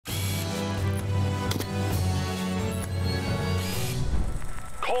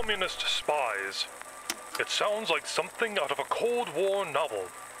communist spies. It sounds like something out of a Cold War novel.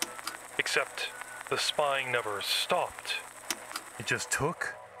 Except the spying never stopped. It just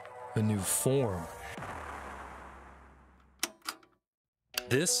took a new form.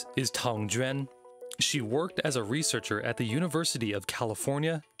 This is Tang Juan. She worked as a researcher at the University of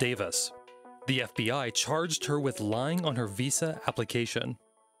California, Davis. The FBI charged her with lying on her visa application.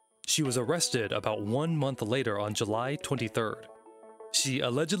 She was arrested about 1 month later on July 23rd. She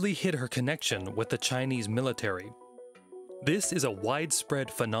allegedly hid her connection with the Chinese military. This is a widespread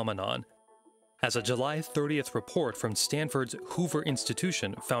phenomenon, as a July 30th report from Stanford's Hoover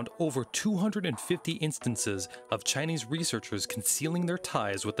Institution found over 250 instances of Chinese researchers concealing their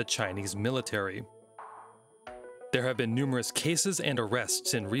ties with the Chinese military. There have been numerous cases and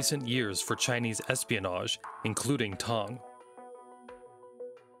arrests in recent years for Chinese espionage, including Tang.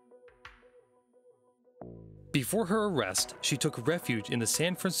 Before her arrest, she took refuge in the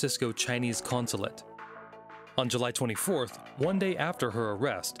San Francisco Chinese consulate. On July 24th, one day after her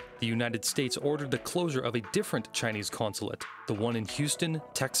arrest, the United States ordered the closure of a different Chinese consulate, the one in Houston,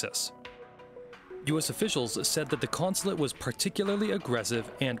 Texas. U.S. officials said that the consulate was particularly aggressive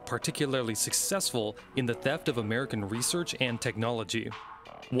and particularly successful in the theft of American research and technology.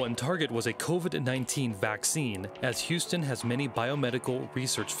 One target was a COVID-19 vaccine, as Houston has many biomedical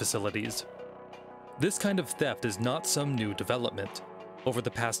research facilities. This kind of theft is not some new development. Over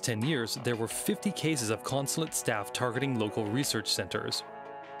the past 10 years, there were 50 cases of consulate staff targeting local research centers.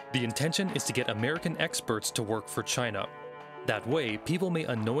 The intention is to get American experts to work for China. That way, people may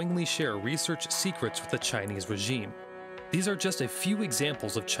unknowingly share research secrets with the Chinese regime. These are just a few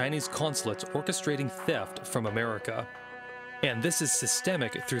examples of Chinese consulates orchestrating theft from America. And this is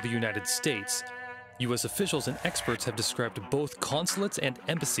systemic through the United States. U.S. officials and experts have described both consulates and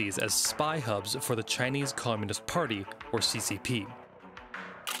embassies as spy hubs for the Chinese Communist Party, or CCP.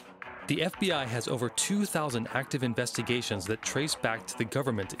 The FBI has over 2,000 active investigations that trace back to the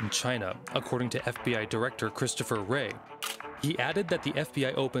government in China, according to FBI Director Christopher Wray. He added that the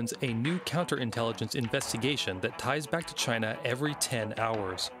FBI opens a new counterintelligence investigation that ties back to China every 10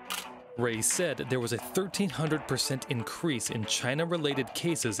 hours. Wray said there was a 1,300% increase in China-related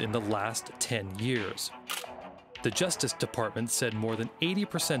cases in the last 10 years. The Justice Department said more than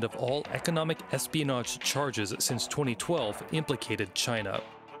 80% of all economic espionage charges since 2012 implicated China.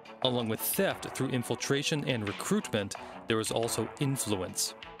 Along with theft through infiltration and recruitment, there is also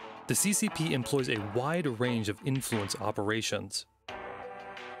influence. The CCP employs a wide range of influence operations.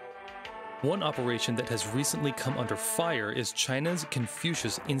 One operation that has recently come under fire is China's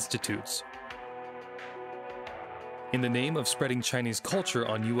Confucius Institutes. In the name of spreading Chinese culture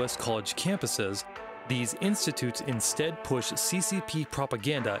on U.S. college campuses, these institutes instead push CCP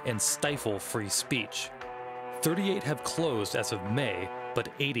propaganda and stifle free speech. 38 have closed as of May, but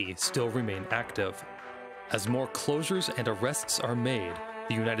 80 still remain active. As more closures and arrests are made,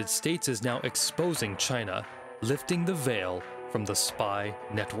 the United States is now exposing China, lifting the veil from the spy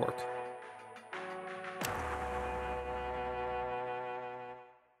network.